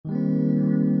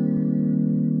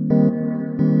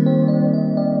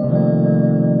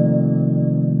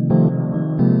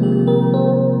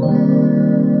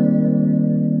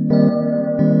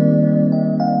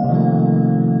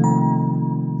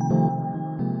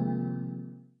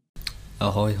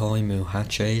Ahoy hoy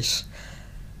muhachos.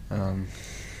 Have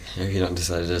you not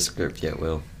decided a script yet,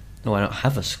 Will? No, I don't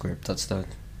have a script. That's the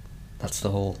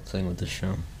whole thing with this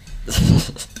show.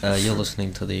 You're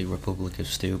listening to the Republic of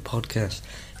Stew podcast.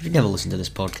 If you've never listened to this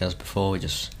podcast before, we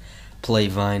just play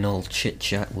vinyl, chit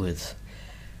chat with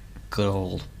good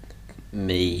old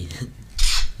Me.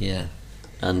 yeah.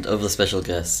 And other special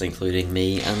guests, including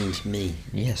me and me.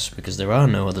 Yes, because there are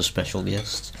no other special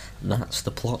guests. That's the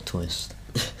plot twist.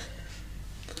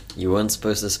 You weren't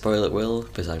supposed to spoil it, Will,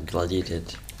 but I'm glad you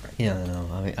did. Yeah, I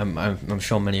know. I'm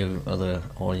sure many other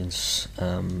audience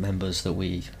members that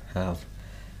we have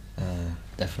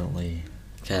definitely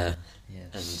Care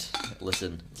yes. and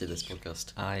listen to this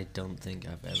podcast. I don't think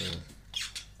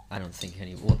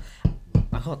any. Well,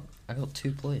 I got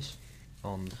 2 plays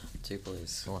on 2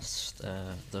 plays.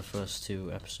 the first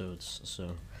 2 episodes.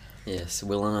 So. Yes,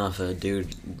 Will and Arthur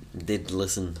did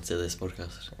listen to this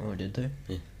podcast. Oh, did they?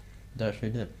 Yeah. They actually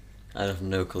did. I have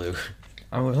no clue.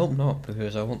 I would hope not,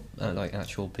 because I want like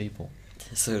actual people.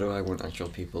 So do I want actual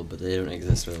people, but they don't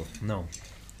exist, Will. No.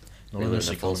 We live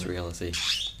in a false reality.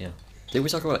 Yeah. Did we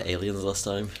talk about aliens last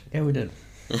time? Yeah, we did.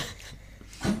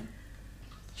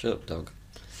 Shut up, dog.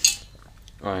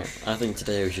 Right, I think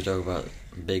today we should talk about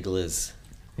Big Liz.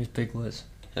 Who's Big Liz?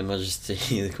 Her Majesty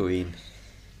the Queen.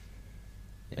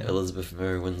 Yeah. Elizabeth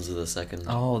Mary Windsor II.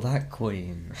 Oh, that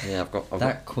queen. Yeah, I've got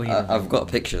That queen. I've got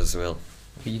pictures, Will.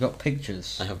 You got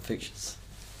pictures. I have pictures.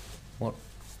 What?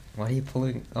 Why are you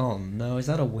pulling? Oh no, is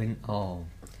that a win? Oh,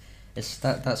 it's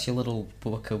that's your little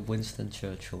book of Winston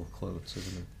Churchill quotes,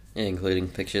 isn't it? Yeah, including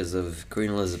pictures of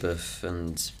Queen Elizabeth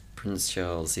and Prince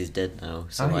Charles. He's dead now,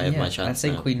 so Oh, I have yeah, my chance I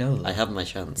think now. we know that. I have my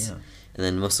chance. Yeah. And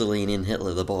then Mussolini and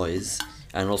Hitler, the boys,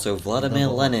 and also Vladimir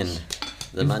boys. Lenin,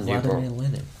 the Who's man Vladimir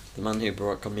Lenin? who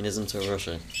brought communism to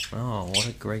Russia. Oh, what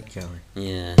a great guy.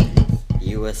 Yeah,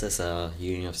 USSR,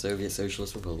 Union of Soviet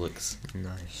Socialist Republics.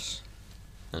 Nice.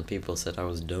 And people said I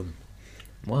was dumb.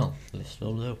 Well, they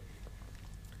still do.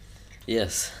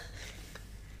 Yes.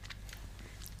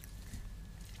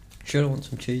 Sure, I want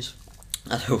some cheese.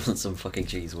 I don't want some fucking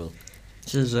cheese, Will.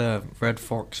 This is Red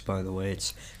Fox, by the way.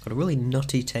 It's got a really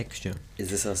nutty texture. Is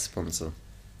this our sponsor?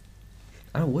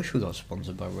 I wish we got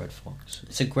sponsored by Red Fox.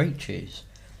 It's a great cheese.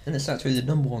 And it's actually the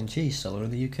 #1 cheese seller in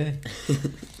the UK.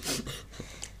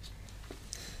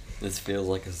 This feels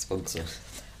like a sponsor.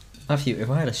 Matthew, if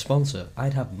I had a sponsor,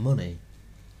 I'd have money.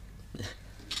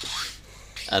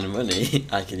 And money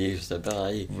I can use to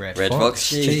buy Red Fox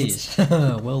cheese.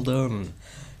 Well done.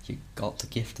 You got the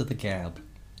gift of the gab.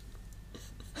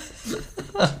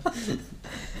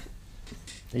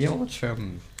 You watch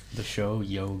the show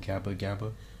Yo Gabba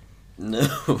Gabba?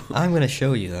 No. I'm going to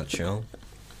show you that show.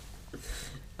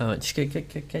 Just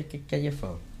get your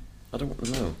phone. I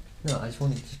don't know. No, I just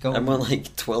want to go. I'm on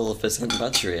like 12%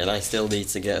 battery and I still need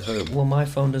to get home. Well, my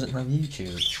phone doesn't have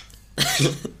YouTube.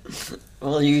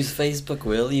 Well, use Facebook,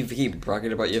 Will. You keep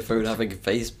bragging about your phone having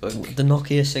Facebook. The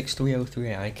Nokia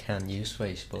 6303, I can use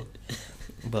Facebook.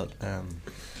 But,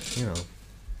 you know,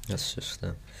 that's just...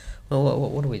 well,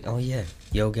 what do we... Oh, yeah,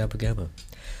 Yo Gabba Gabba.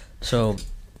 So,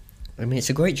 I mean, it's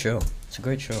a great show. It's a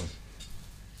great show.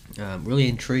 Really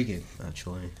intriguing,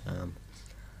 actually.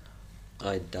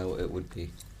 I doubt it would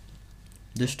be.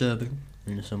 Disturbing,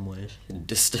 in some ways.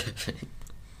 Disturbing.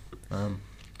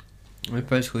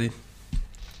 Basically,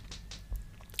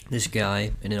 this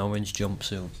guy in an orange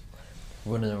jumpsuit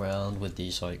running around with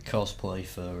these, like, cosplay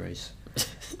furries.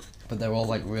 But they're all,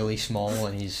 like, really small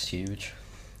and he's huge.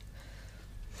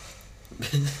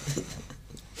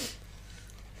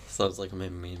 Sounds like me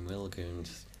and Will going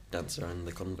to dance around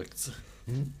the convicts.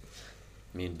 Hmm?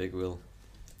 Me and Big Will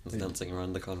was Who? dancing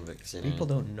around the convicts, you know. People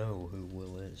don't know who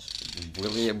Will is.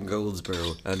 William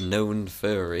Goldsborough, a known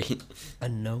furry, A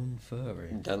known furry.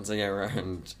 dancing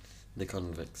around the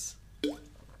convicts.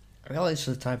 Well, it's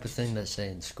the type of thing they say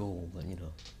in school that, you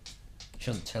know, you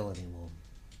shouldn't tell anyone.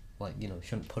 Like, you know,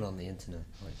 shouldn't put on the internet.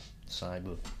 Like,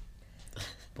 cyber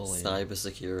bullying. Cyber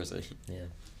security. Yeah.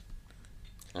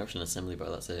 I wish an assembly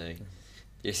about that today.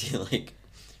 You see, like,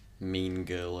 Mean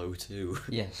Girl 02.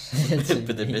 Yes.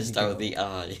 But they missed out the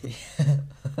I.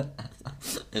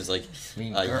 It's like,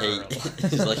 Mean I girl. hate...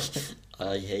 It's like,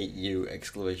 I hate you,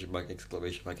 exclamation mark,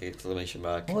 exclamation mark, exclamation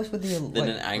mark. What was with the... Then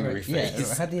an angry Yeah,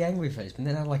 face. it had the angry face, but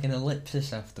then it had, like, an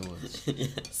ellipsis afterwards.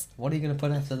 Yes. What are you going to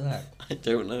put after that? I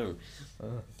don't know.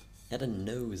 Oh. He had a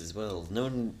nose as well. No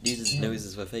one uses Yeah.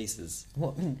 noses for faces.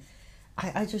 What?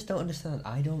 I just don't understand.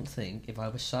 I don't think if I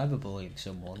was cyberbullying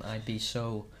someone, I'd be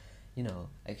so, you know,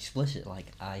 explicit, like,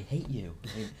 I hate you.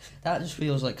 I mean, that just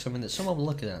feels like something that someone would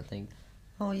look at that and think,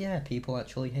 oh yeah, people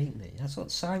actually hate me. That's not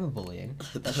cyberbullying.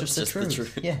 That's just the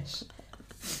truth. Yes.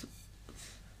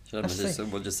 Should I Let's message see.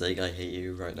 someone just saying I hate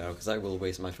you right now? Because I will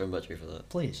waste my phone battery for that.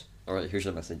 Please. Alright, who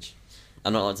should I message?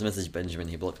 I'm not allowed to message Benjamin,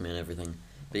 he blocked me and everything.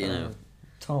 But you know,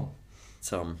 Tom.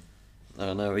 Tom.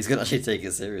 Oh no, he's gonna actually take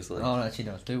it seriously. Oh, actually,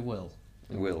 no. Do Will.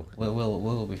 Will.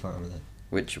 Will be fine with it.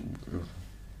 Which...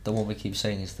 The one we keep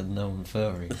saying is the known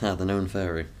furry. the known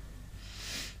fairy.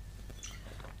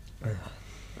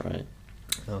 Right.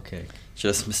 Okay.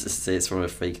 Just say it's from a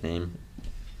fake name.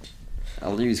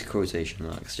 I'll use quotation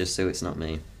marks just so it's not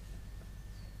me.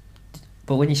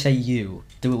 But when you say you,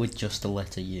 do it with just the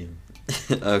letter U.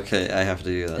 Okay, I have to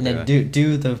do that. And then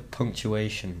do the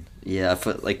punctuation. Yeah, I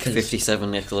put like 'Cause-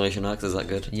 57 exclamation marks, is that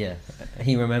good? Yeah.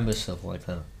 He remembers stuff like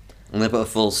that. And then put a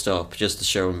full stop just to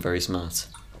show him very smart.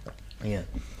 Yeah.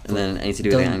 And then I need to do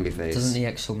the Doesn't- angry face. Doesn't the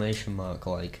exclamation mark,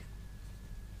 like,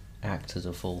 act as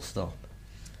a full stop?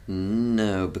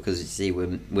 No, because you see,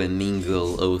 we're Mean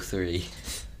Girl 03.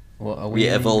 What, are We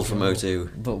Mean evolved from Girl? 02.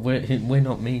 But we're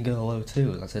not Mean Girl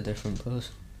 02. That's a different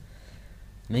person.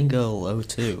 Mean Girl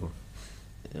 02.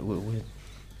 We're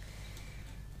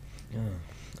oh,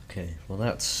 okay. Well,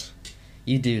 that's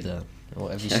you do that.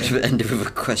 What have you I said? should end it with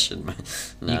a question, man.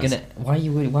 No, You're gonna. Why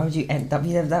would you end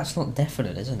that? That's not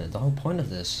definite, isn't it? The whole point of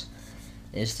this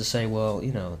is to say, well,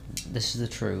 you know, this is the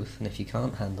truth, and if you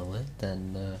can't handle it,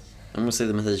 then I'm gonna say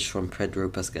the message from Pedro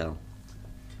Pascal,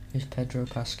 who's Pedro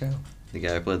Pascal? the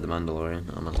guy who played the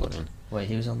Mandalorian. Wait,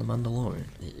 he was on the Mandalorian.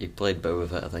 He played Boba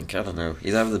Fett, I think. I don't know.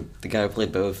 He's either the guy who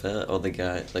played Boba Fett or the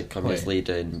guy, like, communist Wait.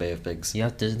 leader in Bay of Pigs. You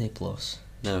have Disney Plus.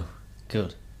 No.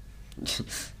 Good.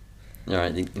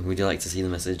 Alright, would you like to see the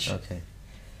message? Okay.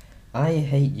 I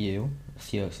hate you. A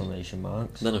few exclamation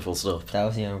marks. Then a full stop. That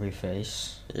was the angry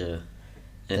face. Yeah.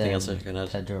 Anything else I Then can add?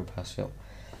 Pedro Pascal.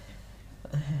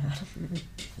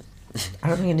 I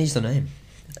don't think it needs the name.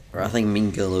 Or I think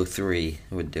Mean Girl 03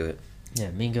 would do it.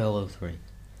 Yeah, Mean Girl 03.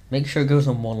 Make sure it goes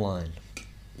on one line.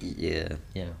 Yeah.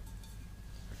 Yeah.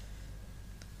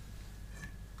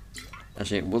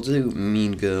 Actually, we'll do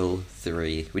Mean Girl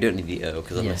 3. We don't need the O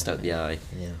because I Yeah. messed out the I.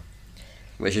 Yeah.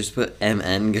 We should just put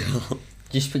MN Girl.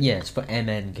 Just put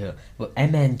MN Girl. Well,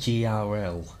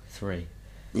 MNGRL 3.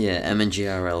 Yeah,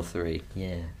 MNGRL 3.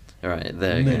 Yeah. Alright,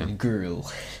 there you go. Mun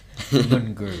Girl.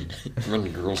 Mun Girl.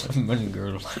 Run girl. Mun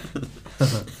Girl.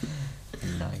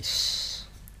 Nice.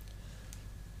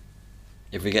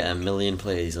 If we get 1 million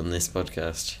plays on this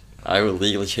podcast, I will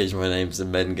legally change my name to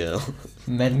Men Girl.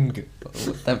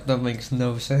 That makes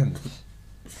no sense.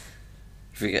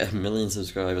 If we get 1 million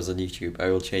subscribers on YouTube, I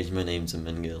will change my name to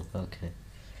Men Girl. Okay.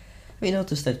 Have you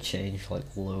noticed they've changed like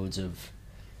loads of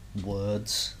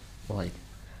words, like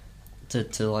to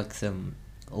like them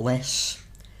less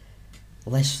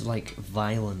like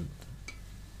violent,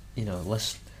 you know,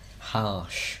 less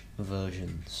harsh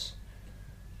versions.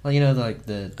 Like, you know, like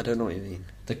I don't know what you mean.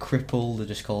 the crippled are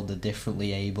just called the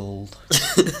differently abled,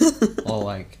 or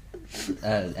like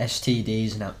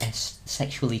STDs are now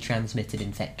sexually transmitted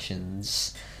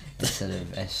infections instead of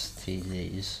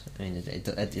STDs. I mean, it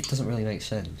doesn't really make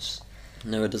sense.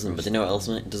 No, it doesn't. But you know what else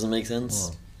doesn't make sense?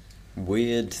 What?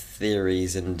 Weird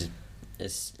theories and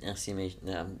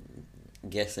estimation.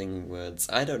 Guessing words.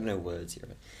 I don't know words here,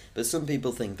 but some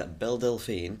people think that Belle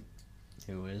Delphine,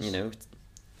 Who is? you know,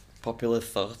 popular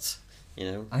thought, you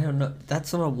know, I don't know.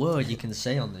 That's not a word you can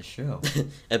say on this show.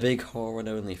 a big whore on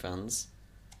OnlyFans.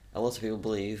 A lot of people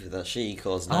believe that she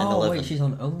caused 9/11. Oh wait, she's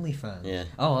on OnlyFans. Yeah.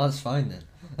 Oh, that's fine then.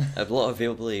 A lot of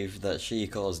people believe that she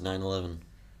caused 9/11.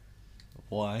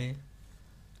 Why?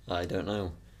 I don't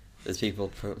know. There's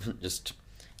people just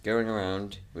going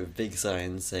around with big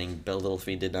signs saying Belle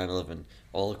Delphine did 9/11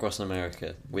 all across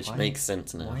America, which Why- makes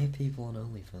sense now. Why are people on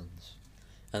OnlyFans?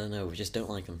 I don't know, we just don't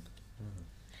like them. Oh.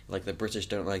 Like the British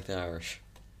don't like the Irish.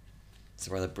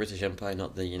 So we're the British Empire,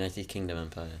 not the United Kingdom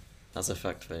Empire. That's a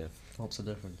fact for you. What's the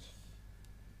difference?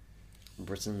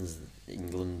 Britain's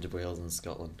England, Wales and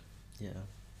Scotland. Yeah.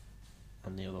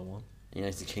 And the other one?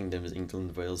 United Kingdom is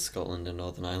England, Wales, Scotland and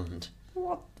Northern Ireland.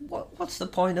 What's the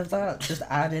point of that? Just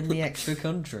add in the extra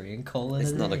country and call it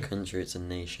It's a not a day. country, it's a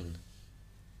nation.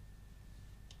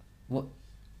 What?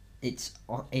 It's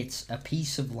a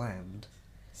piece of land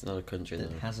It's not a country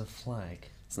that though. has a flag.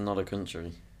 It's not a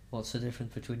country. What's the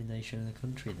difference between a nation and a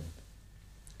country then?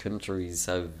 Countries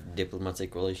have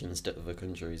diplomatic relations to other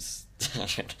countries.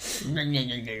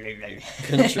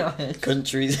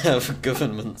 Countries have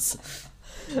governments.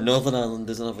 Northern Ireland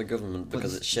doesn't have a government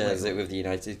because it shares it with the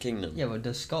United Kingdom. Yeah, but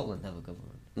does Scotland have a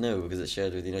government? No, because it's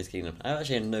shared with the United Kingdom. I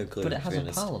actually have no clue. But it to has be a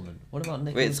honest. parliament. What about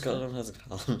Nicola? Wait, Scotland has a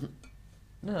parliament.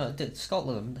 No,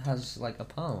 Scotland has like a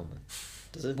parliament,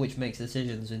 Does it? which makes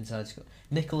decisions inside Scotland.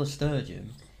 Nicola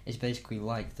Sturgeon is basically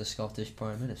like the Scottish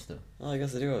Prime Minister. Oh, I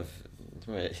guess they do have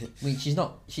Wait. I mean, she's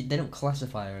not. They don't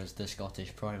classify her as the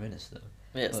Scottish Prime Minister,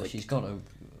 Yeah, it's but like, she's got a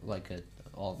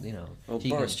all you know. well, she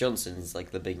Boris can- Johnson's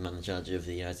like the big man in charge of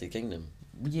the United Kingdom.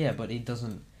 Yeah, but he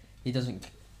doesn't.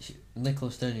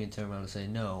 Nicola Sturgeon can turn around and say,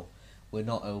 "No, we're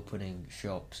not opening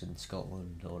shops in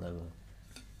Scotland or whatever."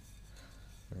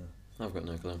 I've got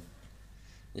no clue.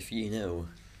 If you know,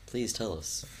 please tell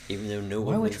us. Even though no Why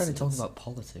one. are we trying to talk listens. about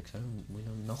politics? We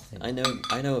know nothing.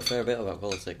 I know a fair bit about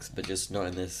politics, but just not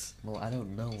in this. Well, I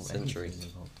don't know Century.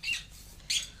 anything about.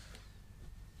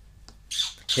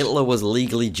 Hitler was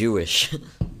legally Jewish.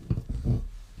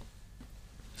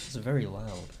 It's very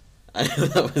loud. I know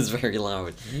that was very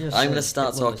loud. You just I'm gonna said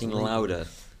start Hitler was talking legal. louder.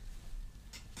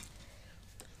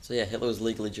 So yeah, Hitler was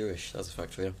legally Jewish. That's a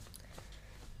fact for you.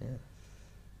 Yeah.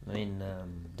 I mean,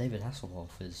 David Hasselhoff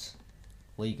is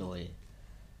legally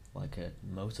like a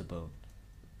motorboat.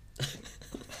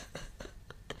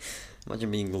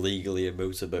 Imagine being legally a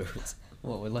motorboat.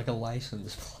 What, with like a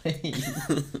license plate?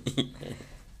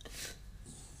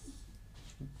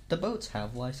 The boats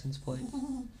have license plates.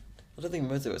 I don't think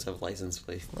motorboats have license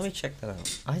plates. Let me check that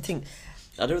out. I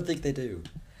don't think they do.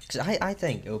 Cause I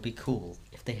think it would be cool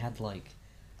if they had like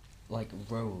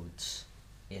roads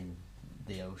in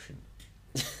the ocean.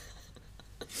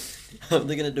 How are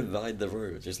they gonna divide the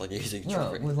road? Just like using No,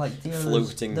 traffic, with like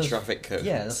floating those, traffic cones.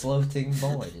 Yeah, the floating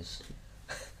buoys.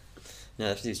 No, they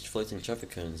have to use floating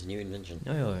traffic cones. New invention.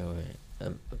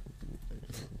 Wait.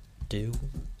 Do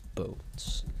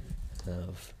boats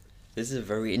have? This is a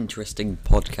very interesting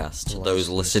podcast to those License.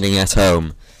 listening at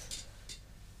home.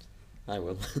 I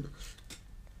will.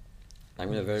 I'm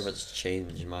gonna very much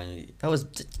change my. That was.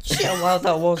 See how loud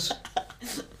that was?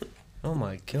 Oh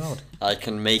my god! I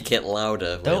can make it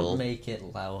louder. Don't Will. make it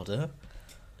louder.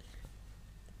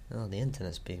 Oh, the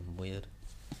internet's being weird.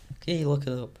 Can you look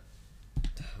it up?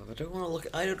 I don't want to look.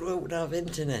 I don't have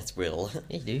internet, Will.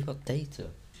 Yeah, you do. You've got data.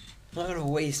 I'm not gonna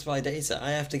waste my data.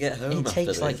 I have to get home It after takes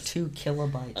this. like 2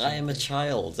 kilobytes. I am a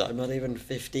child. I'm not even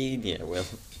 15 yet, Will.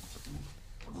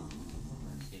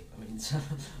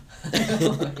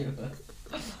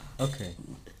 Okay.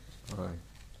 Alright.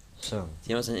 So, Do you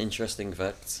know what's an interesting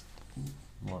fact?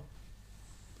 what?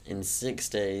 In 6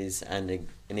 days, and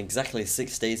in exactly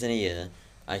 6 days in a year,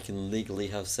 I can legally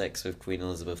have sex with Queen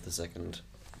Elizabeth II.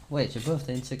 Wait, it's your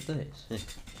birthday in 6 days?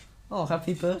 Oh,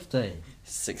 happy birthday!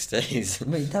 6 days. I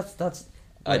mean, that's.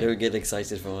 I wait. don't get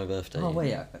excited for my birthday. Oh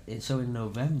wait, so in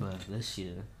November this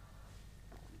year.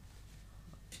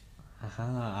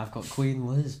 Haha, I've got Queen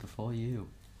Liz before you.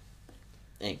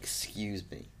 Excuse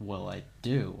me. Well, I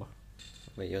do.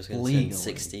 Wait, you're going to Legally. turn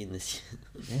 16 this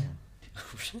Yeah.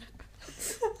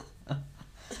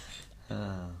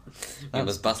 It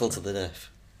was battle to the death.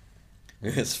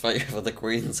 We must fight for the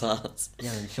Queen's heart.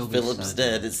 Yeah, and she'll be Philip's sad.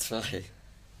 dead, it's fine.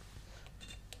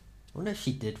 I wonder if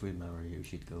she did remarry who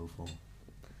she'd go for.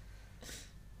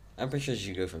 I'm pretty sure she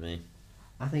should go for me.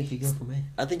 I think she'd go for me.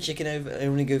 I think she can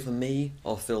only go for me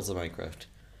or Phil's a Minecraft.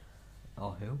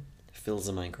 Or who? Phil's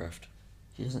a Minecraft.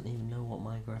 She doesn't even know what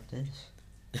Minecraft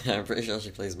is. I'm pretty sure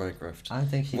she plays Minecraft. I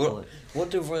think she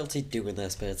What do royalty do in their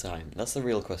spare time? That's the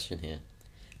real question here.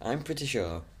 I'm pretty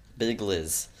sure Big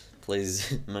Liz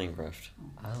plays Minecraft.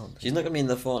 I don't. She's not gonna be in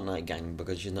the Fortnite gang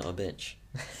because she's not a bitch.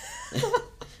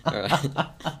 Alright.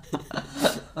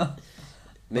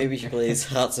 Maybe she plays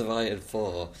Hearts of Iron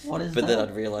 4. What is but then that?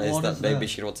 I'd realise What that is maybe that?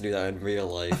 she'd want to do that in real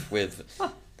life with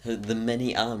the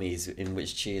many armies in which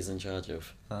she is in charge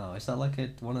of. Oh, is that like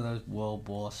one of those World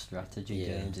War strategy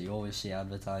Yeah. games that you always see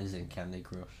advertised in Candy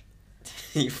Crush?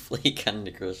 You play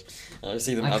Candy Crush. I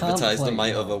see them I can't advertised in play-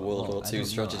 my no, other World well, War I II don't know,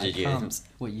 strategy I can't- games.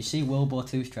 Wait, you see World War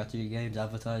II strategy games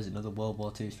advertised in other World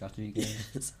War II strategy games?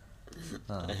 Yes,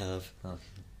 Oh, I have. okay.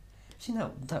 See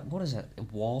that what is that?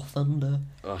 War Thunder?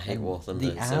 Oh, I hate And War Thunder.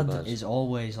 The It's ad so bad. is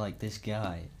always like this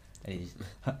guy. And he's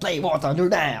play War Thunder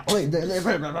now. And Yeah,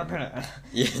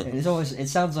 it's always it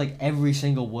sounds like every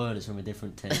single word is from a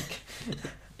different take.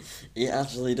 it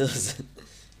actually does.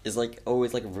 It's like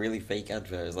always like really fake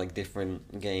adverts, like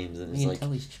different games, and it's You can like tell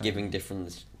he's Chinese. giving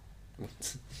different,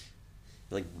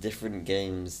 like different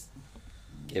games,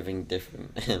 giving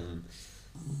different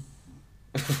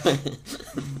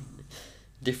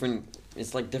different.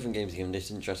 It's like different games giving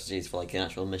different strategies for like an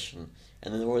actual mission,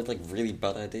 and then there always like really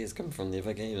bad ideas come from the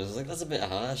other games. I was like, that's a bit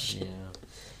harsh. Yeah.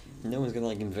 No one's gonna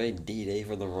like invade D-Day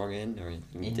from the wrong end or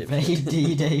anything. Invade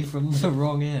D-Day from the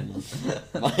wrong end.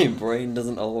 My brain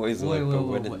doesn't always work, but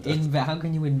when it does, How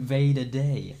can you invade a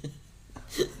day?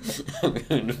 I'm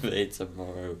gonna invade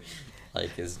tomorrow.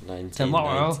 Like it's 1990.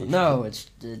 Tomorrow? No, it's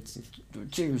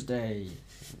Tuesday.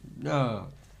 No.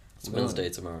 It's Wednesday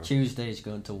tomorrow. Tuesday's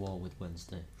going to war with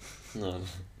Wednesday. No.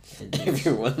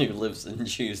 Everyone who lives in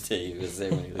Tuesday is the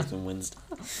same one who lives on Wednesday.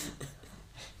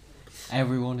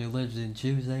 Everyone who lives in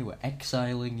Tuesday, we're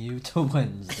exiling you to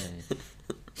Wednesday.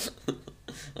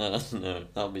 No,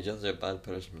 that'll be just a bad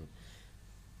punishment.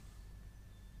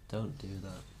 Don't do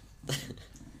that.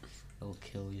 I'll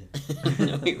kill you.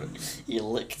 No, he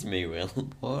licked me, Will.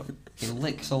 What? He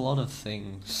licks a lot of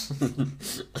things.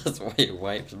 That's why he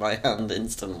wiped my hand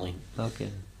instantly. Okay.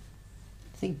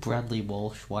 I think Bradley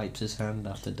Walsh wipes his hand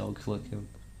after dogs lick him.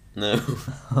 No.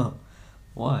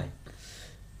 Why?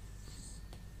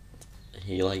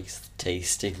 He likes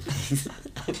tasting things.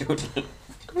 I don't know.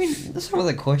 I mean, some of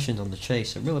the questions on the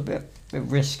chase are really a bit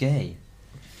risque.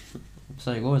 It's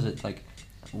like, what was it? Like,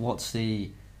 what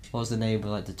was the name of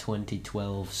like the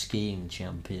 2012 skiing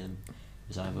champion? It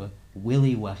was either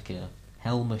Willy Wacker,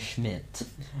 Helmer Schmidt,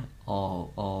 or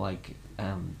like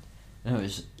no, it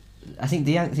was. I think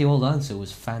the old answer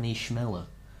was Fanny Schmeller.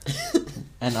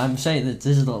 And I'm saying that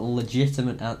this is a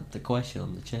legitimate the question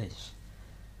on the chase.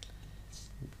 It's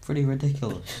pretty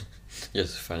ridiculous.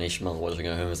 Just Fanny Schmell watching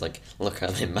at home is like, look how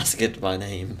they massacred my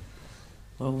name.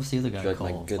 Well, what's the other guy Drag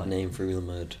called? my good Like, name through the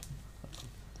mud.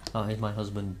 oh, he's my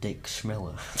husband, Dick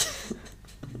Schmeller.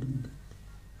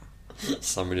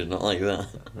 Somebody did not like that.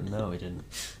 No, he didn't.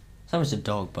 Sammy's a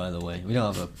dog, by the way. We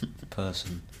don't have a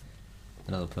person.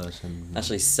 Another person.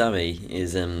 Actually, Sammy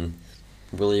is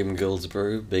William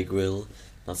Goldsborough, Big Will.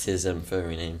 That's his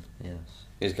furry name. Yes.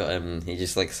 He's got he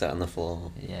just like sat on the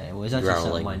floor. Yeah, it was actually sat on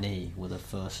growling. my knee with a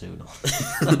fursuit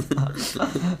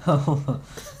on.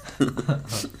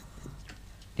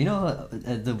 You know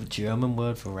the German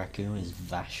word for raccoon is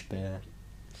Waschbär,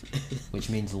 which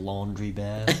means laundry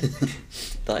bear.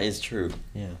 That is true.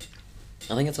 Yeah.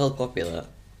 I think it's all popular.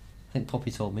 I think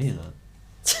Poppy told me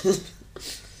that.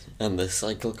 And the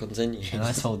cycle continues. And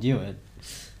I told you it.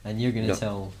 And you're going to No.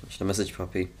 tell... Should I message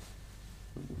Poppy?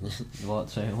 What?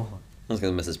 Saying what? I was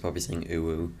going to message Poppy saying ooh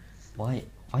woo. Why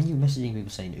are you messaging people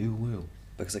saying ooh woo?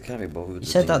 Because I can't be bothered with You the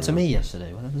said that thing to me anymore.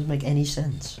 yesterday. Well, that doesn't make any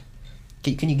sense.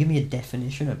 Can you give me a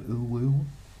definition of ooh woo?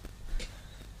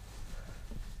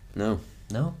 No.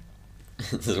 No?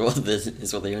 This is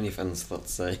what the OnlyFans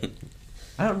thoughts say.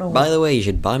 I don't know By the way, you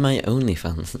should buy my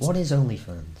OnlyFans. what is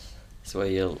OnlyFans? It's where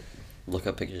you'll look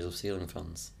up pictures of ceiling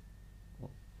fans.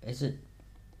 Is it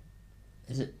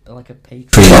like a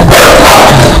Patreon?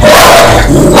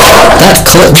 That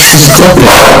clip is clipping.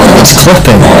 It's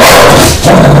clipping.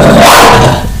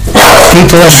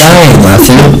 People are dying,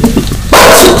 Matthew.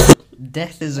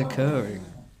 Death is occurring.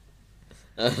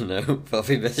 Oh no,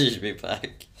 Poppy messaged me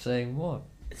back. Saying what?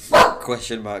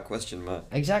 Question mark, question mark.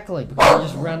 Exactly, because you're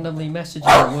just randomly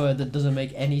messaging a word that doesn't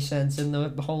make any sense in the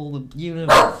whole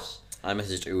universe. I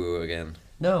messaged ooh woo again.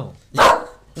 No.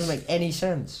 Doesn't make any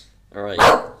sense. Alright,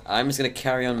 I'm just gonna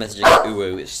carry on messaging ooh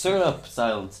woo. Shut up,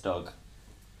 silence dog.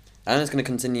 I'm just gonna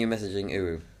continue messaging ooh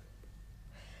woo.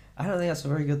 I don't think that's a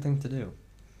very good thing to do.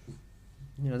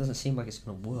 You know, it doesn't seem like it's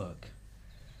going to work.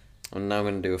 And now I'm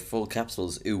gonna do a full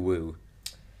capsules ooh woo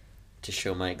to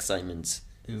show my excitement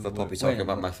Ooh, for woo. Poppy Wait talking a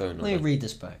about minute. my phone. Let me read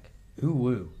this back. Ooh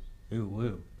woo. Ooh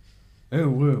woo. Ooh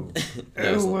woo. No,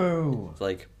 it's Ooh like- woo. It's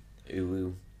like ooh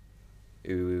woo.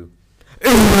 Ooh woo.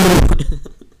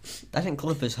 That didn't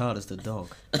clip as hard as the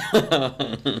dog.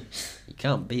 You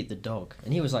can't beat the dog.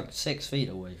 And he was like 6 feet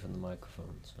away from the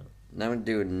microphone, so. Now I'm gonna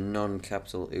do a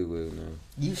non-capsule ooh woo now.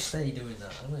 You stay doing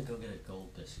that. I'm going to go get a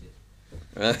gold biscuit.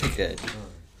 Okay.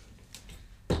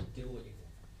 Alright. Do what you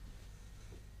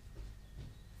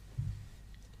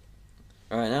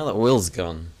want. Alright, now that Will's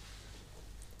gone,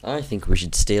 I think we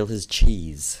should steal his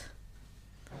cheese.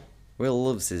 Will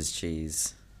loves his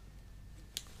cheese.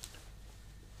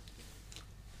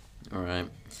 Alright.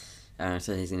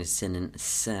 So he's gonna send in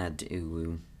sad ooh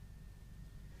woo.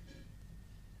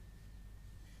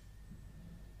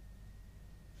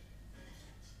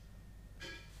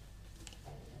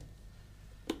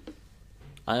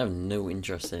 I have no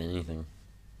interest in anything.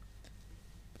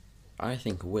 I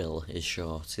think Will is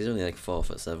short. He's only like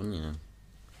 4'7", you know.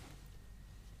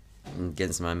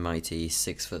 Against my mighty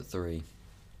 6'3".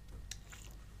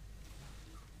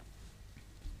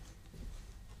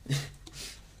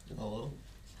 Hello?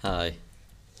 Hi.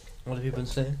 What have you been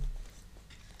saying?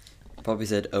 Poppy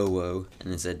said oh whoa,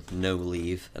 and then said no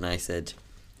leave, and I said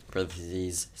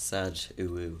parentheses sad ooh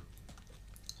woo.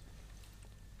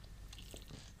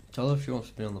 Tell her if she wants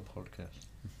to be on the podcast.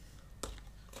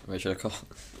 Wait, should I call?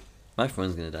 My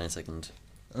phone's gonna die in a second.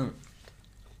 I'm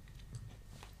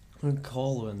going to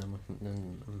call her and then we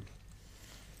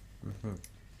can...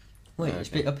 Wait,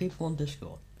 Okay. are people on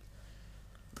Discord?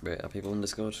 Wait, are people in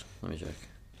Discord? Let me check.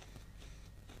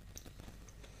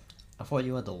 I thought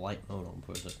you had the light mode on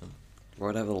for a second. Why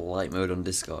would I have a light mode on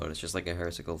Discord? It's just like a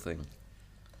heretical thing.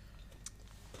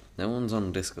 No one's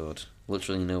on Discord.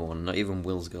 Literally no one. Not even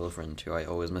Will's girlfriend, who I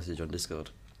always message on Discord.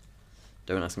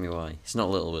 Don't ask me why. It's not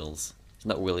Little Will's. It's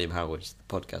not William Howard, the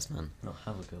podcast man. Not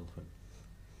have a girlfriend.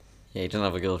 Yeah, he doesn't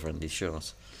have a girlfriend, he's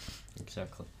short.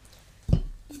 Exactly.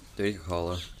 Do you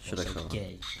call her? Should I Also call her?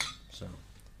 gay. So.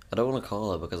 I don't want to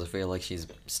call her because I feel like she's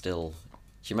still...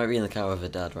 She might be in the car with her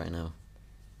dad right now.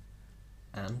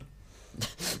 And?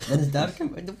 Then his dad can...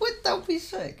 What? That would be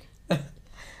sick.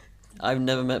 I've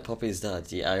never met Poppy's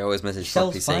dad. Yeah, I always He message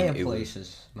sells Poppy saying ooh.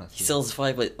 fireplaces, Matthew. He sells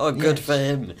fireplaces. Oh, good Yes. for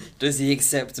him. Does he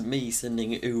accept me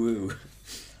sending ooh ooh?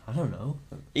 I don't know.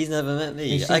 He's never met He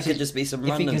me. I seems could to- just be some If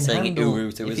he random can saying handle- ooh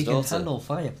ooh to if his he daughter. can handle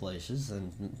fireplaces,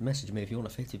 then message me if you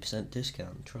want a 50%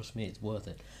 discount. Trust me, it's worth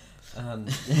it.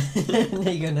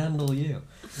 He can handle you.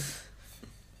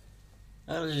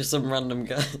 I'm just some random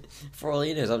guy. For all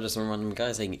he knows, I'm just some random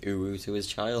guy saying ooh ooh to his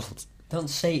child. Don't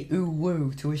say ooh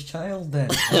woo to his child then.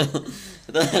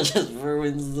 That just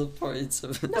ruins the point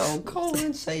of it. No, call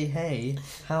and say, hey,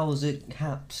 how's it,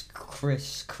 Haps,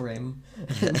 Chris, Crim?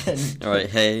 And then, Alright,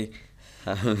 hey.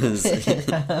 How's it?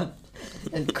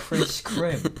 and Chris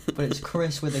Crim, but it's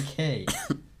Chris with a K,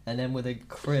 and then with a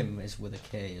Crim is with a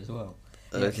K as well.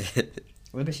 Yeah. Okay.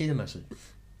 Let me see the message.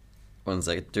 1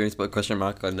 second. Do you need to put a question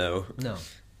mark or no? No.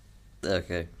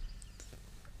 Okay.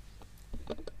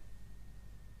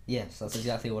 Yes, that's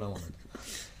exactly what I wanted.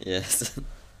 Yes.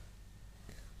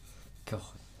 God,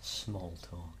 small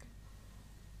talk.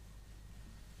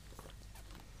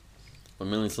 1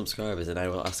 million subscribers and I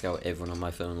will ask out everyone on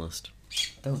my phone list.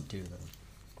 Don't do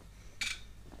that.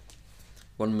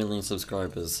 1 million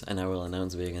subscribers and I will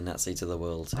announce being a Nazi to the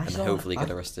world and saw- hopefully get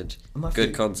I- arrested. Matthew,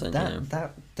 Good content, that, you know.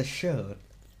 That, the shirt,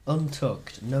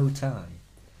 untucked, no tie.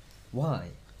 Why?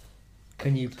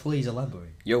 Can you please elaborate?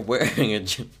 You're wearing a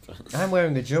jumper. I'm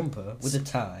wearing a jumper with a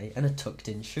tie and a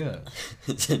tucked-in shirt.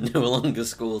 It's no longer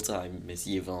school time, Miss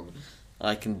Yvonne.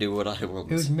 I can do what I want.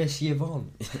 Who's Miss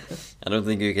Yvonne? I don't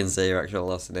think you can say your actual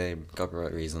last name.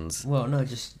 Copyright reasons. Well, no,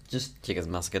 just Chicken's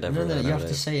massacred no, everywhere you have to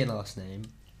nowadays. say your last name.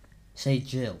 Say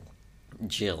Jill.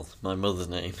 Jill, my mother's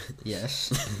name. Yes.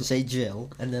 Say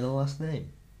Jill and then a last name.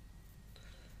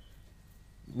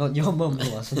 Not your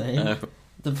mum's last name. No.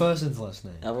 The person's last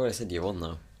name. I've already said Yvonne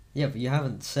though. Yeah, but you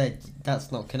haven't said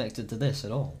that's not connected to this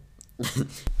at all.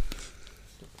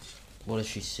 What, has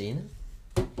she seen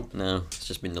it? No, it's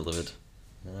just been delivered.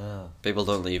 Ah. People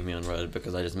don't leave me on red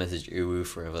because I just message ooh ooh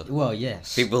forever. Well,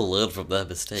 yes. People learn from their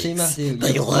mistakes. See, Matthew,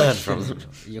 they you're learn from them.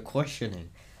 questioning- You're questioning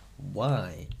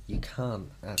why you can't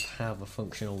have a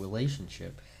functional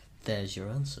relationship. There's your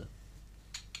answer.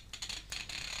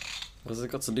 What's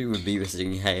it got to do with me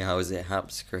messaging, hey, how is it,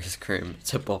 Haps, Chris, Crim,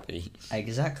 to Poppy?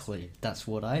 Exactly. That's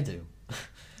what I do.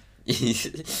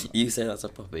 You say that's a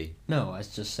Poppy. No, I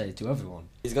just say it to everyone.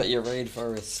 He's got your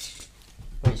rainforest.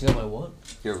 Wait, you got my what?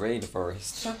 Your rainforest.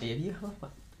 Sorry, have you had my...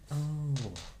 Oh.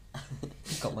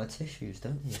 You've got my tissues,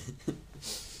 don't you?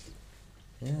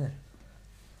 Yeah.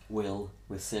 Will,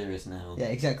 we're serious now. Yeah,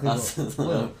 exactly. That's-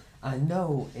 Well, I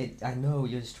know it. I know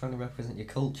you're just trying to represent your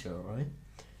culture, right?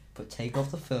 But take off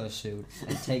the fursuit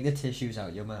and take the tissues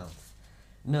out your mouth.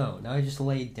 No, now you just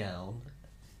laid down.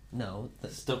 No.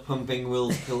 Stop humping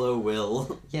Will's pillow,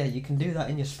 Will. Yeah, you can do that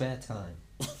in your spare time.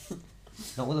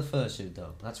 Not with a fursuit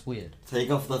though. That's weird.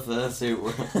 Take off the fursuit,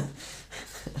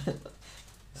 Will.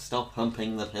 Stop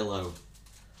humping the pillow.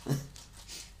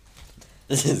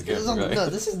 This is good, right? No,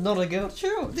 this is not a good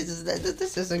show. This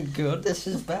isn't good. This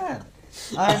is bad.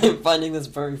 I'm finding this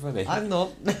very funny. I'm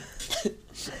not.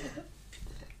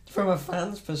 From a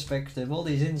fan's perspective, all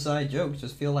these inside jokes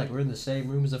just feel like we're in the same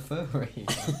room as a furry.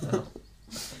 No.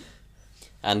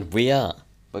 And we are,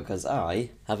 because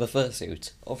I have a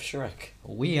fursuit of Shrek.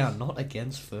 We are not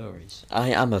against furries. I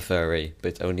am a furry,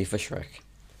 but only for Shrek.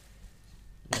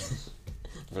 Yes.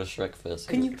 For a Shrek fursuit.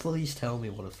 Can you please tell me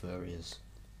what a furry is?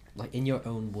 Like, in your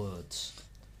own words.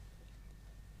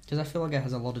 Because I feel like it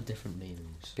has a lot of different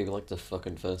meanings. People like to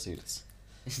fucking fursuits.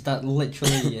 Is that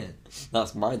literally it?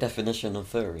 That's my definition of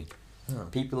furry. Oh.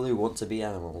 People who want to be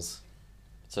animals.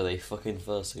 So they fucking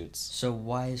fursuits. So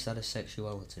why is that a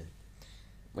sexuality?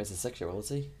 Wait, it's a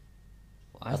sexuality?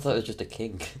 I I thought it was just a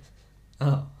kink.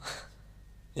 Oh,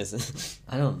 Is it?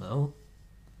 I don't know.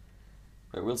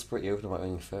 But Will's pretty open about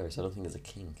being furry, so I don't think it's a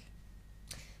kink.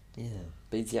 Yeah.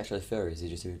 But is he actually furry? Is he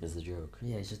just doing it as a joke?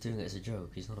 Yeah, he's just doing it as a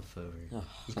joke. He's not a furry. Oh,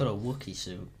 He's got a Wookiee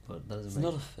suit, but that It's doesn't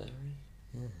not make... a furry.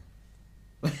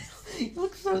 Yeah. You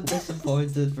look so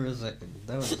disappointed for a second.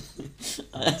 That was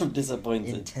I am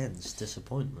disappointed. intense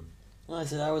disappointment. I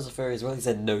said I was a furry as well. He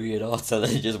said, no, you're not, and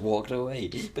then he just walked away.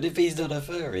 But if he's not a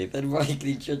furry, then why can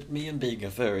he judge me on being a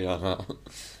furry or not?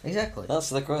 Exactly. That's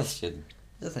the question.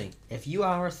 The thing, if you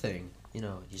are a thing, you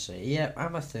know, you say, yeah,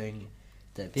 I'm a thing,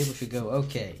 then people should go,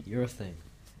 okay, you're a thing.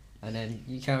 And then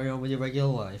you carry on with your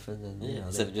regular life, and then, you know,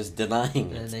 Instead of just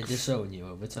denying and it. they disown you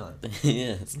over time.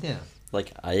 Yes. Yeah.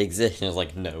 Like, I exist. And I was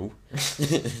like, no.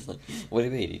 It's like, what do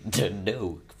you mean?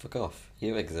 No, fuck off.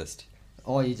 You exist.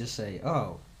 Or you just say,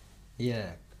 oh,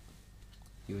 yeah,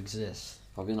 you exist.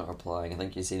 Probably not replying. I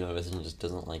think you see my message and just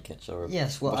doesn't like it. So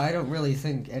Yes, well, I don't really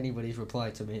think anybody's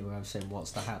replied to me where I'm saying,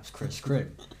 what's the haps, Chris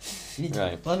Crim? You need to-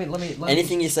 Right. Let me.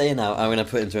 Anything you say now, I'm going to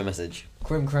put into a message.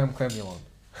 Crim, cremulon.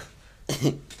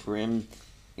 Crim...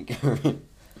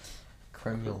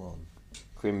 Cremulon.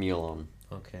 Crimulon.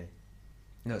 Okay.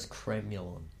 No, it's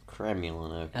cremulon.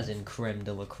 Cremulon, okay. As in creme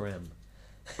de la creme.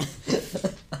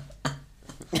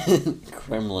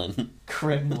 Kremlin.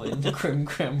 Kremlin.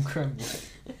 Kremlin.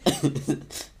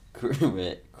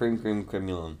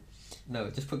 Kremulon. No,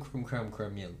 just put Kremlin.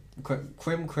 Kremlin. The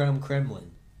Kremlin.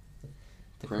 Kremlin.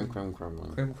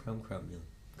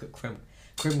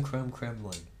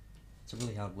 It's a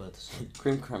really hard word to say.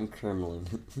 Kremlin. Kremlin.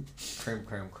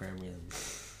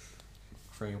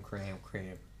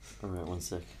 Alright, 1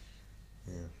 sec.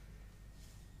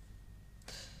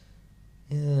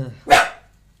 Yeah.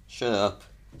 Shut up.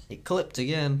 It clipped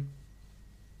again.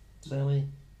 Sammy.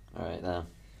 Alright, there.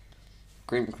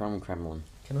 Kremlin.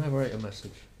 Can I write a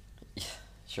message?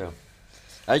 Sure.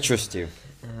 I trust you.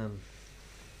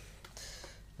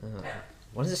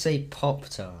 What does it say?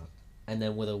 Pop-Tart, and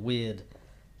then with a weird,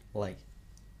 like,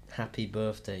 happy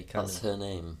birthday kind That's of. her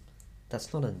name.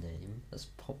 That's not a name. That's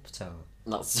Pop-Tart.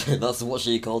 That's what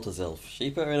she called herself. She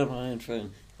put it on my own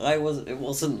phone. It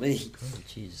wasn't me. Oh,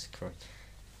 Jesus Christ.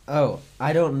 Oh,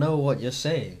 I don't know what you're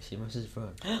saying. She messaged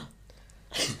back.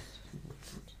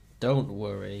 Don't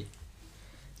worry.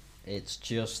 It's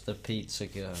just the pizza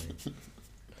guy.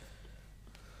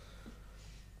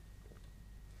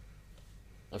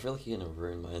 I feel like you're gonna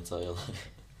ruin my entire life.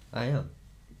 I am.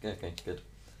 Okay, good.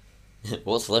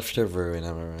 What's left to ruin,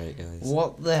 am I right, guys?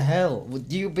 What the hell?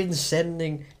 You've been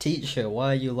sending... Teacher,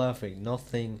 why are you laughing?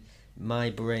 Nothing. My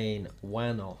brain.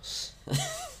 Wanos.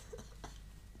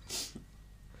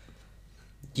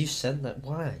 You sent that?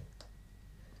 Why?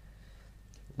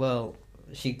 Well,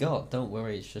 she got, don't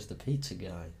worry, it's just the pizza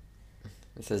guy.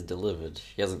 It says delivered.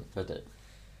 She hasn't put it.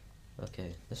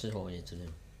 Okay, this is what we need to do.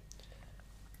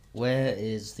 Where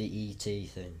is the ET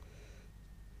thing?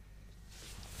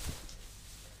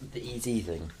 The ET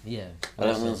thing. Yeah. I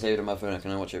don't want to save it on my phone. I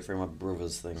can watch it through my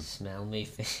brother's thing. Smell me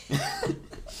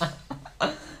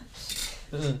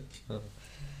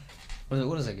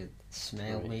what is it again?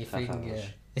 Smell Right, me haha. finger.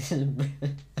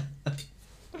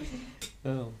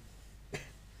 Oh.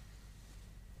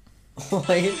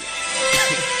 Why?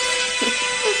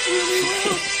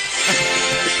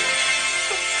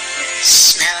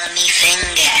 Smell me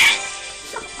finger.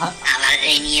 I'm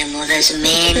in your mother's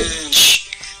minge.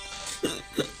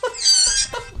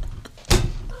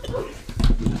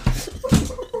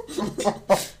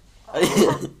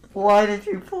 Why did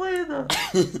you play that?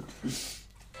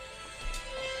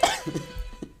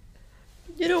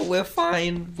 You know, we're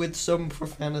fine with some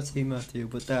profanity, Matthew,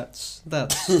 but that's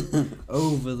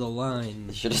over the line.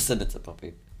 You should have sent it to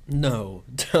Poppy. No,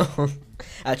 don't.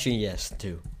 Actually, yes,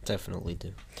 do. Definitely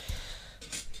do.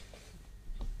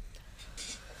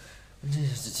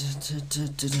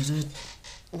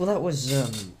 Well, that was,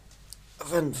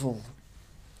 eventful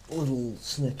little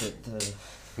snippet there.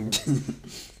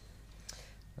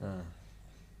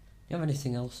 You have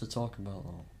anything else to talk about,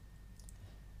 or?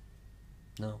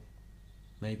 No?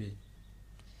 Maybe.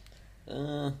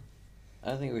 I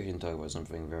think we can talk about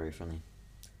something very funny.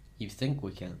 You think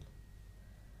we can?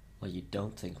 Or you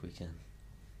don't think we can?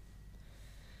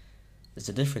 There's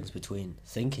a difference between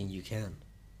thinking you can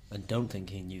and don't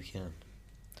thinking you can.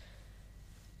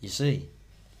 You see,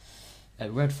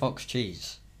 at Red Fox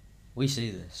Cheese, we see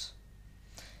this.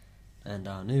 And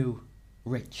our new,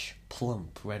 rich,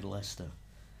 plump Red Leicester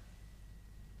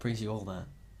brings you all that.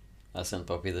 I sent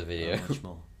Poppy the video. And much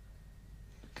more.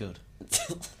 Good.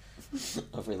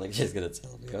 I feel like she's gonna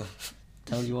tell me off.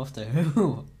 Tell you off to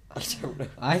who? I don't know.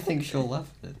 I think she'll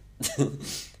laugh at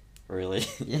it. Really?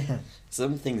 Yeah.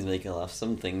 Some things make her laugh,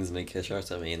 some things make her shout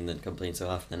at me and then complain to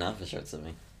Arthur, and Arthur shouts at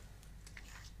me.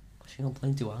 She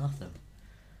complained to Arthur.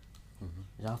 Mm-hmm.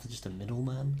 Is Arthur just a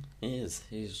middleman? He is,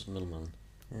 he's just a middleman.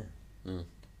 Yeah. Mm.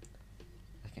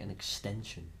 Like an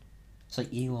extension. It's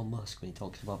like Elon Musk when he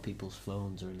talks about people's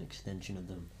phones or an extension of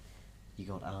them. You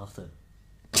got Arthur.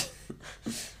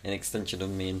 An extension of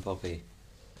me and Poppy.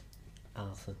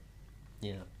 Arthur.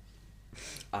 Yeah.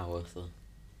 Arthur.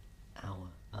 Our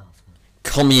Arthur.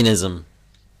 Communism.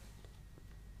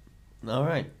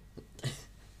 Alright.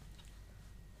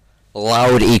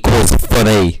 Loud equals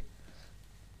funny.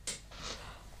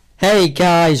 Hey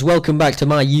guys, welcome back to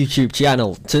my YouTube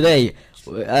channel. Today,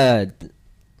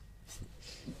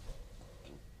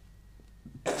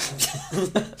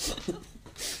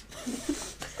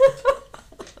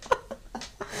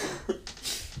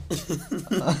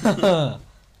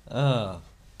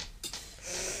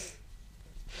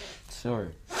 sorry.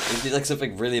 It'd be like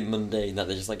something really mundane that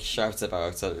they just like shout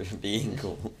about being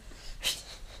cool.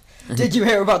 Did you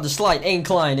hear about the slight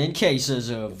incline in cases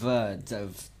of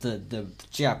the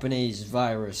Japanese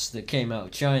virus that came out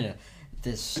of China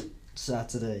this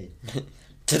Saturday?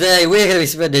 Today we're going to be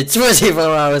spending 24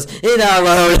 hours in our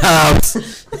own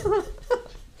house.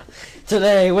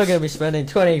 Today we're going to be spending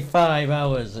 25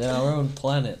 hours in our own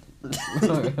planet.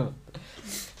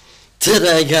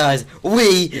 Today, guys,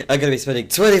 we are going to be spending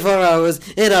 24 hours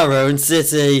in our own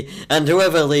city, and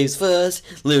whoever leaves first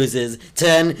loses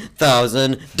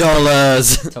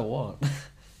 $10,000. To what?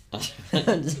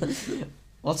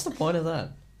 What's the point of that?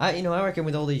 I reckon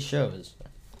with all these shows,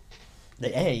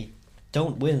 they A,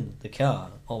 don't win the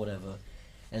car or whatever,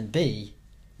 and B,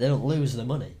 they don't lose the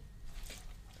money.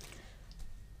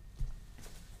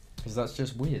 Because that's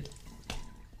just weird.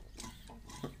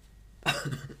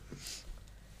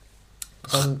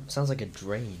 Sounds like a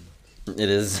drain. It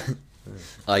is.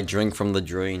 I drink from the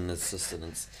drain as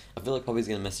sustenance. I feel like Poppy's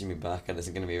going to message me back, and it's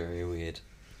going to be very weird.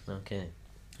 Okay.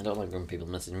 I don't like when people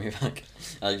message me back.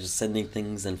 I'm just sending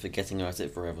things and forgetting about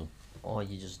it forever. Or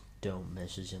you just don't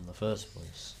message in the first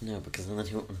place. No, because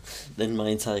then my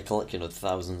entire collection of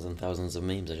thousands and thousands of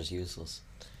memes are just useless.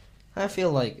 I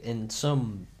feel like in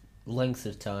some length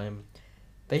of time,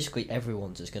 basically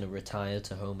everyone's just going to retire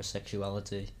to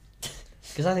homosexuality.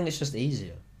 Because I think it's just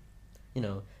easier.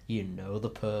 You know the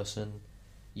person,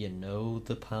 you know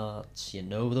the parts, you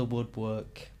know the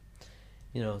woodwork.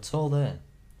 It's all there,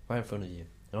 right in front of you.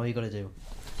 And all you gotta do,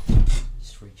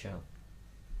 just reach out.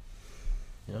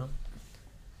 What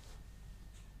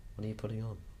are you putting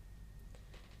on?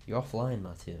 You're offline,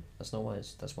 Matthew. That's why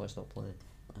it's not playing.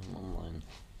 I'm online.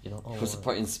 You're not online. What's the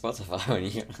point in Spotify when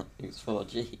you use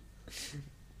 4G?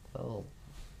 Well.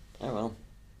 Oh well.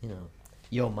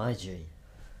 You're my G.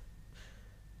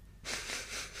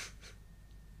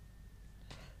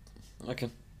 Okay.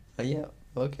 Yeah,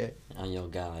 okay. And your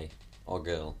guy. Or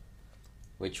girl.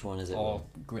 Which one is it? Or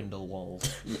Grindelwald.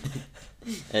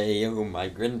 Hey, yo, my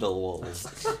Grindelwald.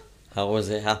 How was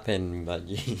it happen,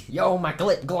 Budgie? Yo, my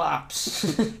glip glops!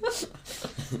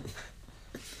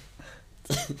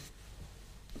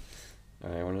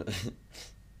 Alright,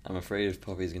 I'm afraid if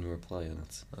Poppy's going to reply on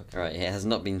it. Okay. Alright, it has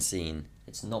not been seen.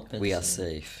 It's not been We are seen.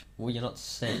 safe. Well, you're not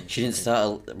safe. She didn't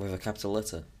start with a capital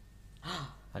letter.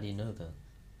 How do you know that?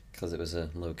 Because it was a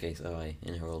lowercase I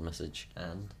in her old message.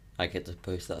 And? I get to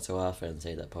post that to Arthur and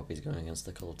say that Poppy's going against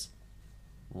the cult.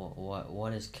 Why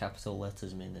does capital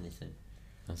letters mean anything?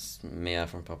 That's Mia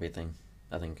from Poppy thing.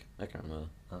 I think. I can't remember.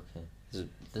 Okay. Is it-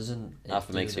 Doesn't it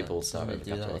Arthur do makes that- people start doesn't with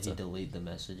it a do capital that if you letter. delete the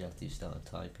message after you start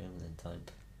typing and then type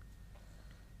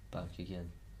back again?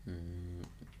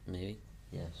 Maybe.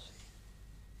 Yes.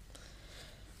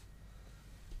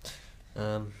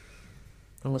 Wanna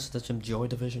listen to some Joy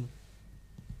Division?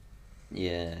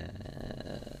 Yeah.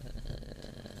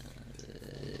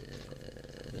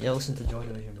 Yeah, listen to Joy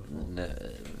Division before. No.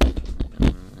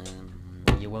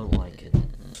 You won't like it.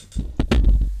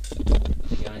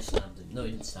 The guy stabbed him. No,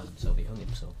 he didn't stab himself, he hung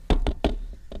himself.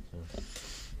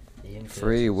 Ian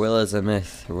Free Curtis. will is a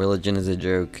myth. Religion is a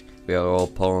joke. We are all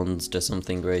pawns to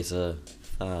something greater.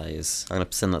 Thighs. I'm gonna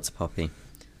send that to Poppy.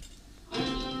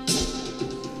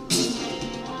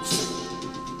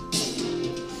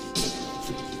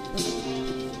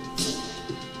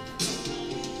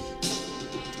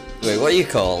 Wait, what are you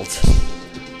called?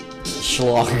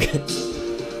 Schlog.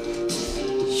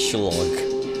 Schlog.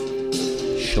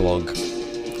 Schlog.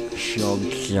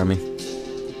 Schlog. Yummy.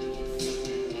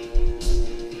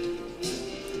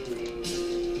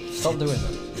 Stop doing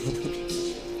that.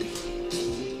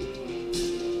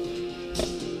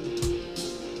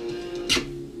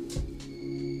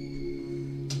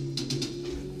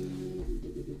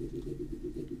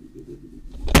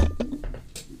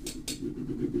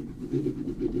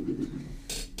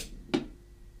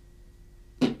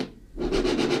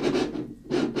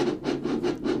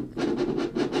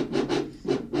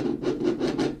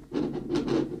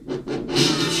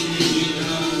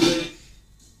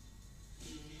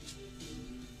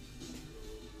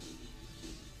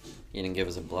 You didn't give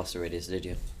us a blaster radius, did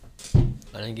you?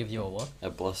 I didn't give you a what? A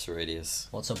blast radius.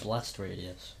 What's a blast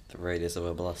radius? The radius of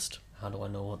a blast. How do I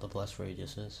know what the blast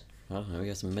radius is? I don't know, you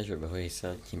have to measure it before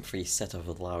you set off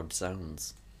with loud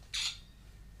sounds.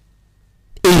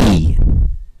 E.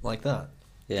 Like that?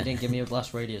 Yeah. You didn't give me a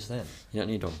blast radius then? You don't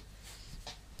need one.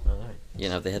 Alright. You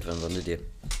didn't have the headphones on, did you?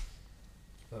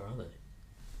 Where are they?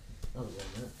 Oh, they're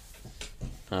there.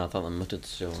 Oh, I thought the mutted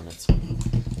still on it.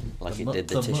 Like The it mutt- did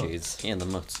the the mutt? tissues. Yeah, the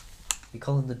mutt. You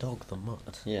calling the dog the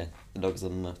mutt? Yeah, the dog's a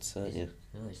mutt, aren't you?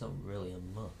 No, he's not really a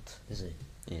mutt, is he?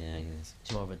 Yeah, he is.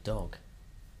 He's more of a dog.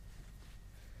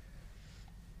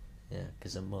 Yeah,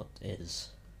 because a mutt is,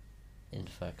 in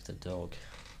fact, a dog.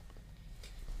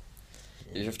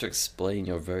 You have to explain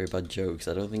your very bad jokes.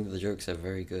 I don't think the jokes are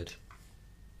very good.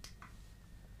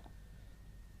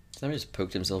 Sammy just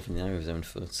poked himself in the eye with his own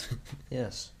foot.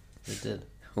 Yes, he did.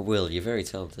 Will, you're very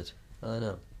talented. I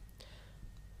know.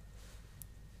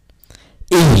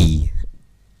 E.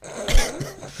 I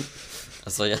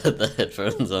saw you had the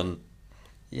headphones on.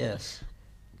 Yes.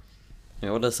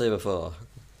 Yeah, what did I say before?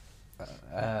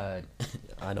 I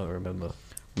don't remember.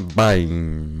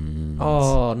 Bang.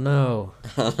 Oh no!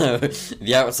 Oh no,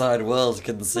 the outside world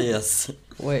can see us.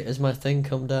 Wait, has my thing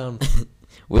come down?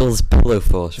 Will's pillow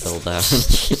force fell down.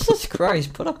 Jesus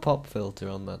Christ! Put a pop filter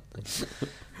on that thing.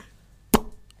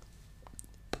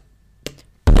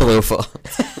 Pillow force.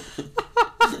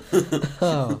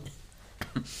 Oh.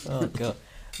 Oh god.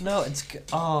 No,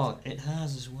 oh, it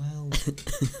has as well.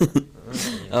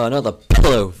 Oh, not the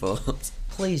pillow force.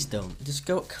 Please don't. Just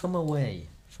come away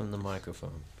from the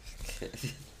microphone.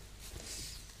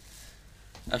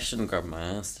 I shouldn't grab my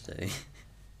ass today.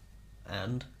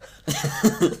 And?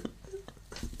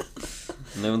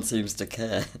 No one seems to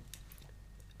care.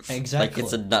 Exactly. Like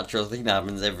it's a natural thing that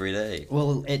happens every day.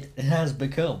 Well, it has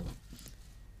become.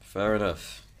 Fair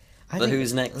enough. I But think-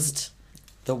 who's next?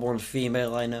 The one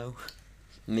female I know?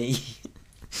 Me?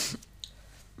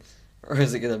 Or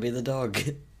is it gonna be the dog?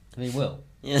 We will.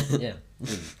 Yeah. Yeah.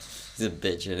 He's a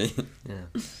bitch, isn't he?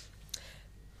 Yeah.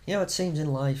 You know, it seems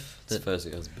in life His that, first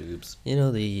he has boobs. you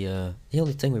know, the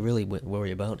only thing we really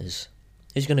worry about is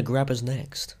who's going to grab us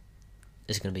next.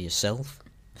 Is it going to be yourself?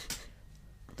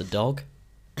 The dog?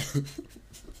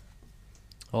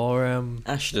 Or,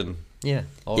 Ashton. yeah.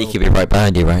 Or He could be right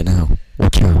behind you right now.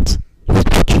 Watch out. He's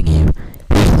watching you.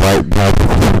 He's right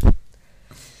there.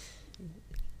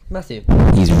 Matthew,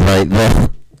 He's right there.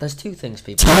 there's two things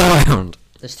people... Turn around!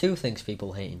 There's two things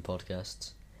people hate in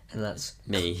podcasts, and that's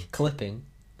Me. clipping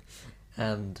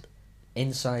and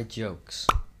inside jokes.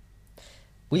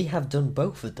 We have done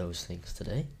both of those things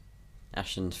today.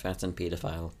 Ashton's fat and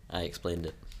paedophile. I explained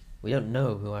it. We don't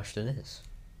know who Ashton is.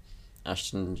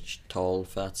 Ashton's tall,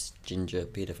 fat, ginger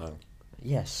paedophile.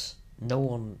 Yes, no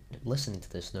one listening to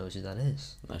this knows who that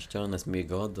is. Ashton is mi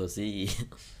gordo, si.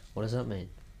 What does that mean?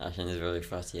 Ashton is really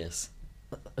fat, yes.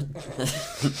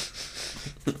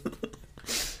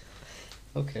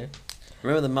 Okay.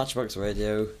 Remember the Matchbox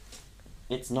Radio?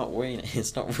 It's not waning.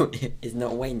 It's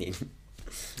not waning.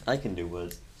 I can do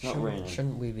words. Not raining.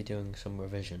 Shouldn't we be doing some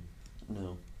revision?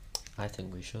 No. I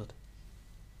think we should.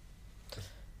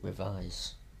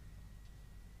 Revise.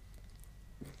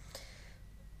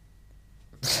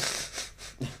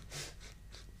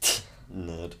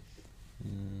 Nerd.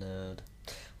 Nerd.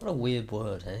 What a weird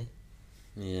word, hey?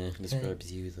 Yeah,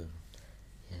 describes you though.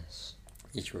 Yes.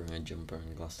 You're wearing a jumper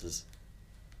and glasses.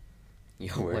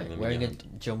 You're wearing them. Wearing you a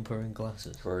have- jumper and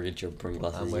glasses. Wearing a jumper and I'm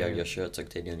glasses. You wearing- have your shirt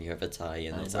tucked in and you have a tie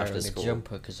and I'm it's wearing after a school.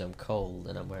 jumper because I'm cold,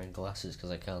 and I'm wearing glasses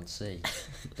because I can't see.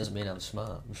 Doesn't mean I'm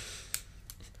smart.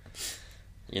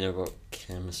 You know about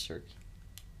chemistry.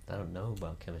 I don't know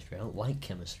about chemistry. I don't like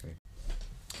chemistry.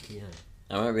 Yeah.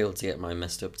 I might be able to get my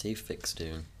messed up teeth fixed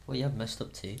soon. Well, you have messed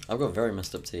up teeth. I've got very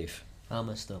messed up teeth. How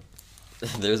messed up?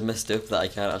 They're messed up that I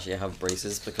can't actually have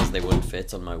braces because they wouldn't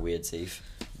fit on my weird teeth.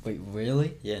 Wait,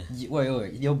 really? Yeah.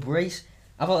 Wait. Your brace...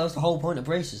 I thought that was the whole point of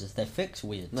braces, is they fix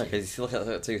weird No, teeth. because you look at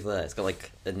that tooth there, it's got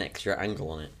like an extra angle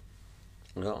on it.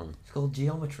 I got one. It's called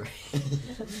geometry.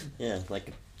 Yeah, like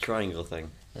a triangle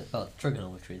thing. Oh,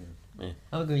 trigonometry then. Yeah.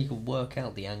 How good you could work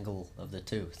out the angle of the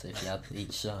tooth if you had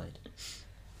each side.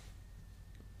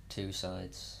 Two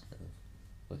sides.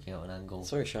 Working out an angle.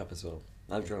 It's very sharp as well.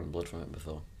 I've drawn blood from it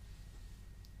before.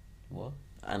 What?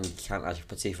 And can't actually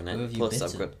put teeth in it. Who have you Plus,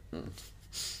 I've bitten?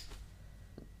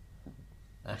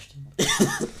 got. Ashton?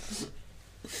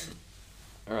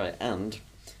 Alright, and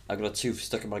I've got a tooth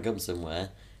stuck in my gum somewhere.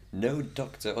 No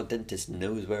doctor or dentist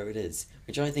knows where it is,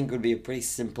 which I think would be a pretty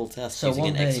simple task So using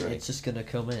one an day X-ray. it's just gonna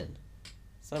come in.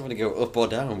 It's not going to go up or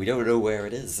down. We don't know where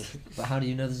it is. But how do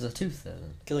you know there's a tooth there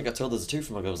then? Because I got told there's a tooth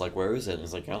in my gum. I was like, where is it? And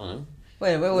it's like, I don't know.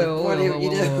 Wait. What do you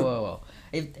do? Whoa.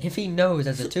 If he knows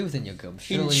there's a tooth in your gum,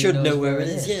 He surely should knows know where it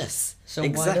is, yes. So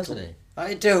exactly. why doesn't he?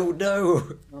 I don't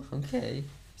know. Oh, okay.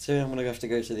 So I'm gonna have to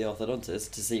go to the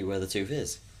orthodontist to see where the tooth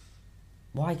is.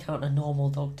 Why can't a normal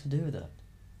doctor do that?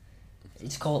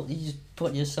 It's called, you just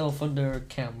put yourself under a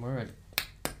camera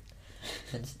and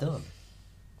it's done.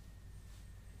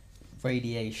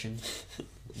 Radiation,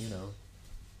 you know.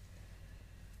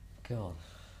 God.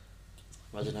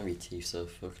 Imagine having your teeth so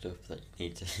fucked up that you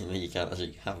need to that you can't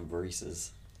actually have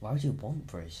braces Why would you want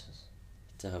braces?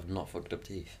 to have not fucked up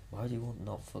teeth. Why would you want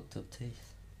not fucked up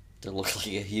teeth? To look like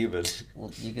a human.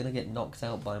 Well, you're gonna get knocked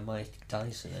out by Mike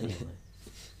Tyson anyway.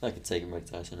 I could take Mike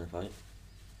Tyson in a fight.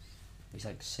 He's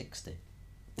like 60.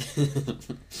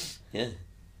 Yeah.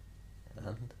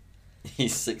 And?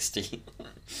 He's 60.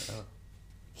 Oh,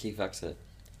 Key factor.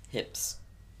 Hips.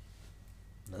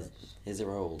 nice. His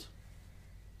are old.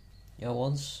 Yeah,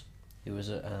 once he was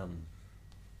at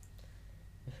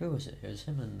who was it? It was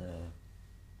him and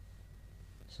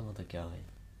some other guy.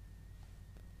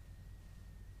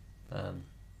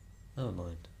 Never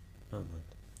mind.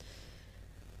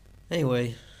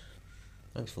 Anyway,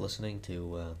 thanks for listening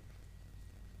to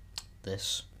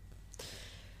this.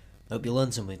 Hope you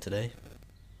learned something today.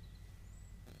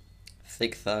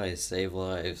 Thick thighs save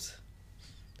lives.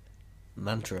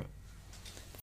 Mantra.